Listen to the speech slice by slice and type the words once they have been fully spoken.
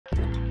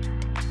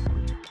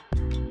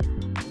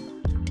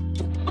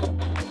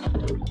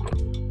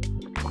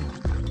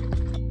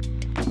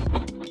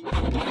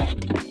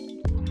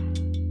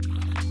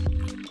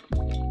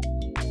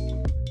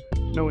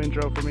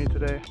intro for me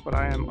today, but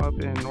I am up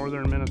in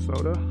northern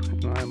Minnesota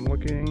and I'm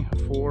looking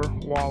for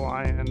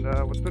walleye, and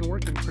what's been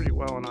working pretty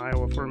well in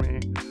Iowa for me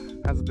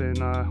has been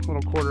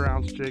little 1/4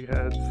 ounce jig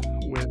heads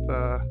with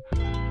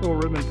little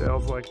ribbon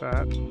tails like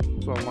that.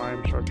 It's a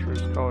lime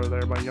chartreuse color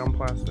there by Yum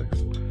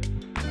Plastics.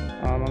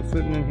 I'm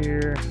sitting in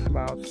here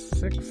about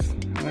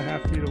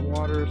 6.5 feet of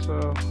water or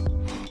so.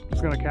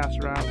 Just gonna cast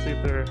around, see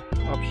if they're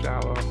up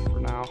shallow for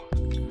now.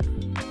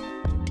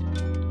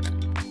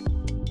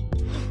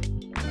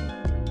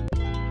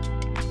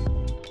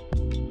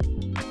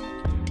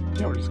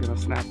 Yeah, we're just gonna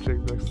snap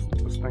jig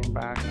this thing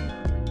back.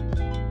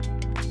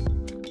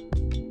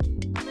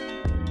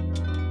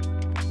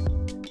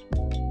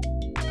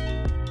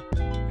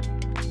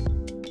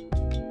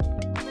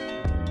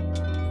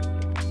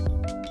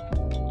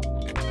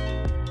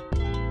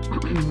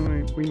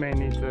 We may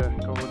need to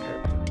go look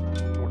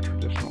at more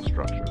traditional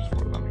structures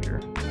for them here.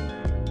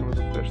 There was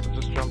a fish that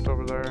just jumped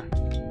over there.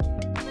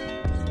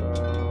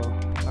 So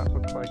that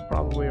looks like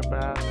probably a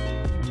bass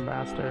in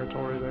bass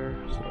territory there.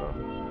 So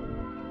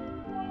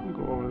we'll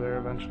go over there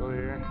eventually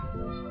here.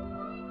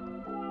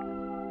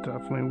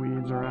 Definitely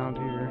weeds around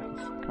here.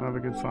 It's kind of a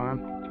good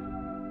sign.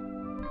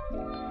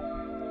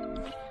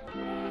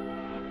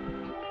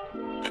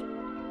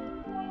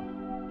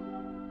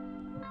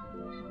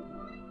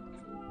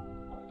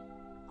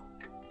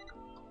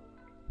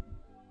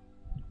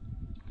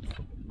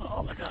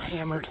 Oh, that got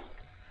hammered.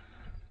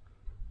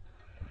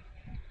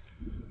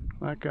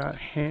 That got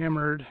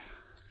hammered.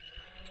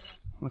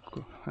 Look,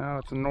 oh,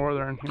 it's a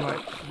northern. He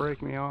might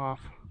break me off.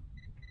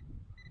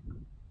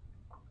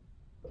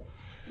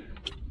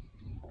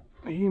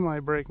 He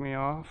might break me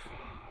off.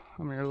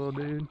 Come here, little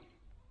dude.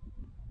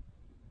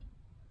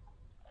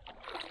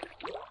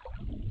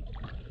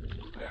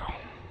 Yeah.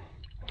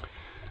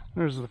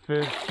 There's the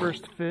fish.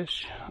 First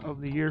fish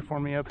of the year for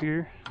me up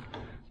here.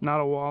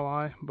 Not a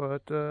walleye,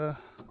 but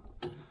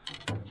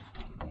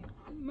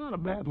not a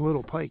bad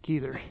little pike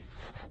either.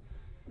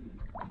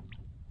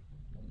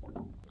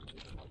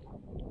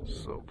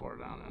 So far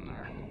down in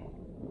there.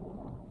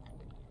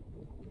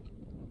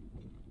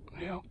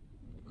 Yep.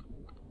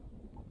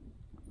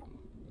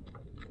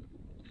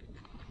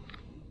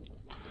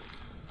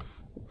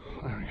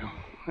 There we go.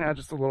 Yeah,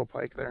 just a little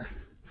pike there.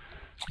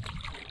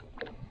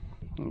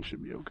 He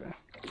should be okay.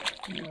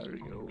 Yeah, there he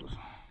goes.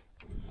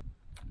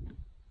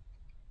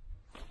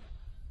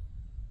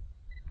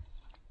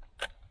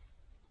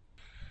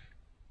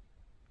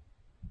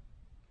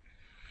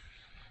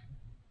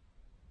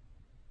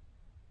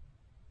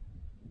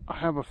 I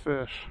have a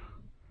fish.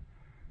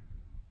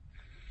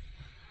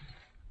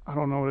 I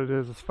don't know what it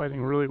is. It's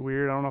fighting really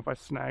weird. I don't know if I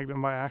snagged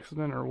him by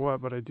accident or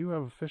what, but I do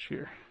have a fish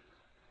here.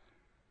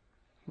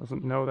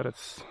 Doesn't know that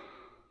it's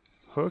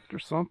hooked or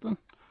something.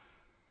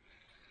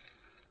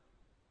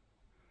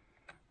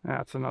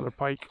 That's another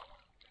pike.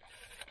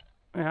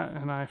 Yeah,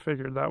 and I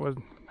figured that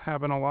would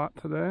happen a lot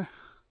today.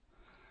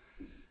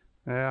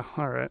 Yeah,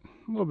 alright.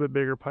 A little bit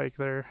bigger pike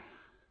there.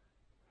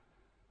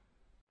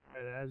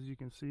 As you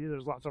can see,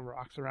 there's lots of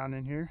rocks around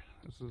in here.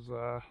 This is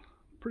a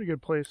pretty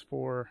good place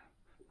for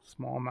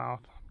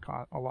smallmouth.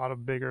 Caught a lot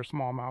of bigger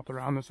smallmouth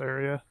around this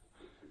area.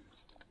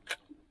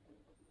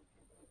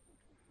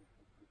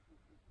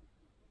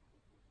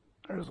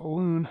 There's a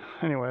loon.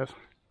 Anyways,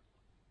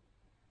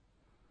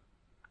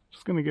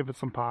 just gonna give it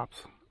some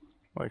pops,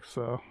 like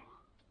so.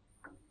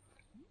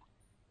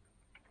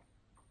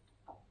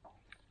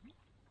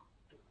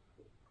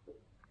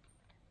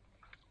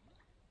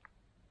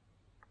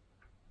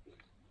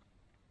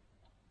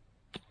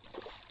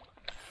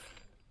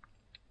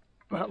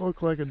 That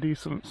looked like a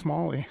decent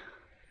smallie.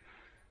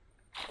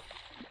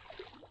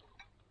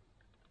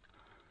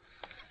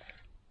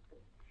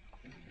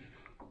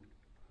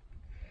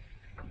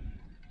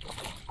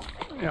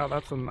 Yeah,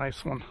 that's a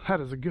nice one.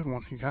 That is a good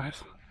one, you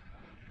guys.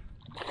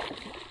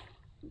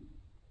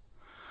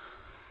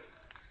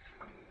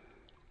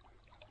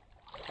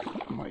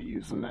 I might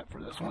use the net for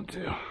this one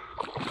too.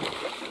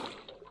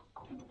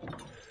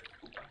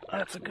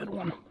 That's a good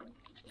one.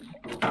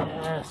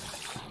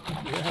 Yes.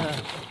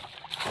 Yes.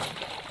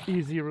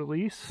 Easy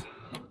release.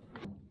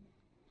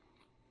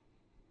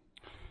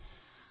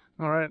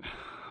 Alright,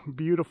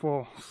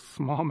 beautiful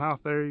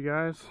smallmouth there, you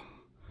guys.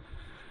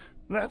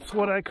 That's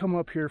what I come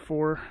up here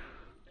for.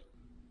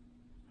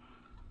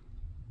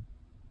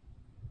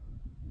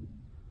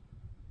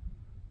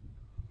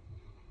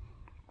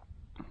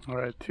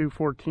 Alright,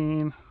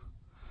 214.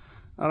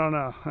 I don't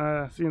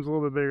know. Seems a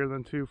little bit bigger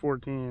than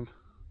 214.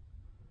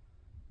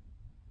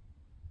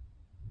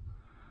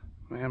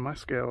 Man, my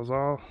scale is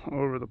all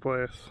over the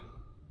place.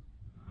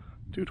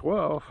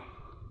 212.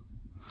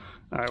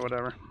 Alright,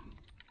 whatever.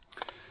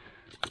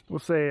 We'll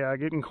say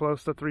getting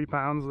close to 3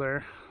 pounds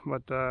there,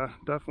 but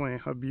definitely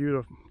a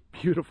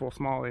beautiful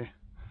smallie.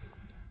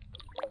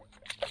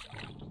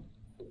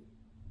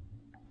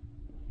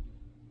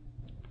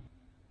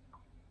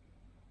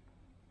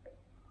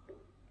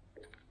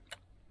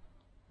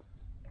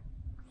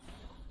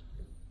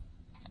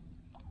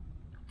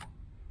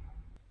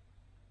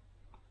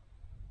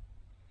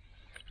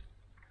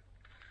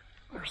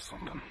 There's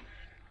something.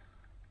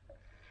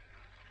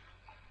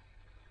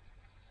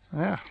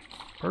 Yeah,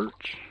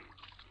 perch.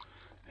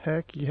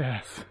 Heck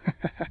yes.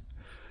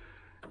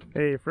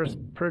 Hey, first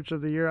perch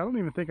of the year. I don't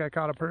even think I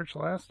caught a perch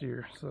last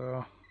year,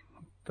 so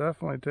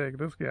definitely take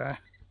this guy.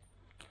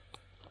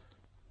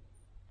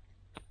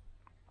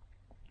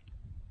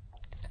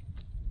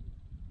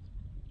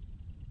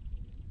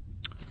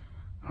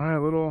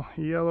 Alright, little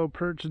yellow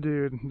perch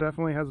dude.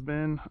 Definitely has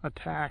been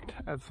attacked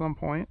at some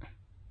point.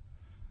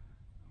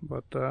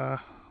 But a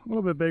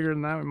little bit bigger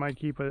than that, we might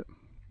keep it.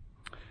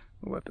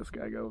 We'll let this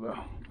guy go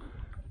though.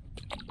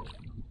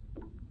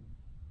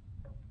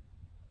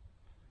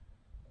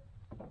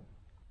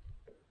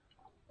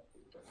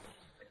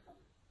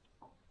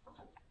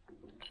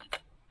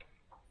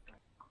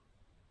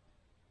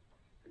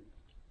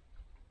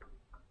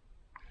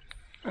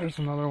 There's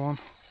another one.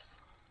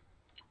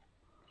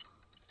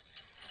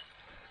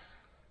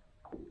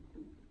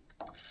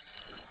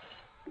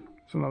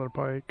 It's another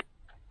pike.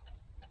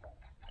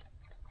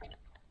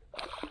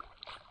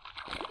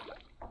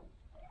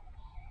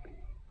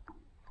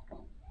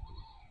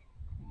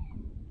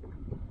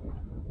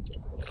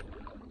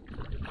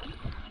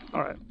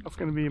 Alright, that's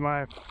going to be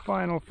my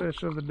final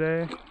fish of the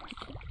day.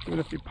 Even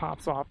if he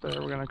pops off there,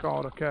 we're going to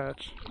call it a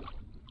catch.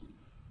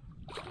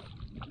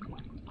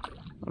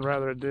 I'd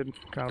rather it did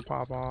kind of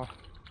pop off.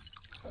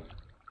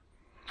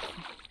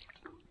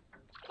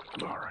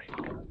 Alright.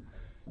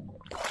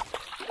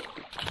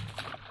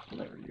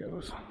 There he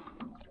goes.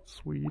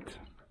 Sweet.